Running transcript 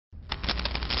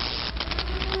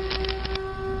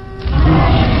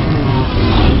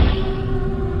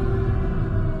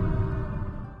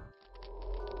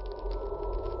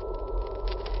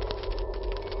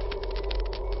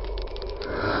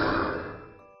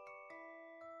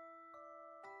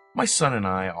My son and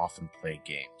I often play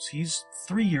games. He's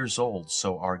 3 years old,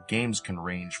 so our games can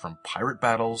range from pirate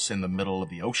battles in the middle of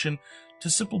the ocean to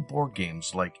simple board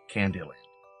games like Candyland.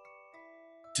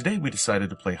 Today we decided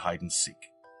to play hide and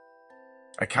seek.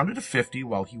 I counted to 50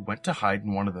 while he went to hide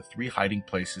in one of the 3 hiding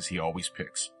places he always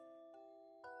picks.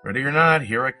 "Ready or not,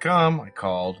 here I come," I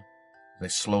called, as I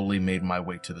slowly made my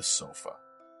way to the sofa.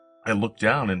 I looked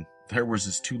down and there was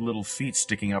his 2 little feet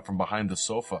sticking out from behind the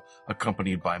sofa,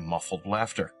 accompanied by muffled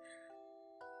laughter.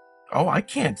 "Oh, I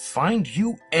can't find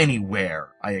you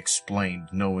anywhere," I explained,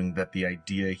 knowing that the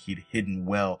idea he'd hidden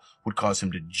well would cause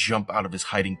him to jump out of his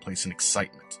hiding place in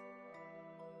excitement.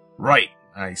 "Right,"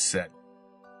 I said.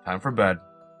 "Time for bed."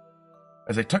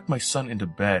 As I tucked my son into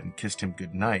bed and kissed him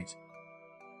goodnight,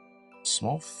 a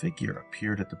small figure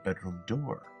appeared at the bedroom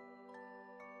door.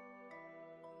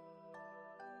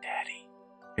 "Daddy,"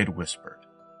 it whispered,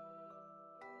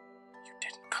 "you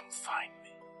didn't come find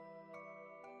me."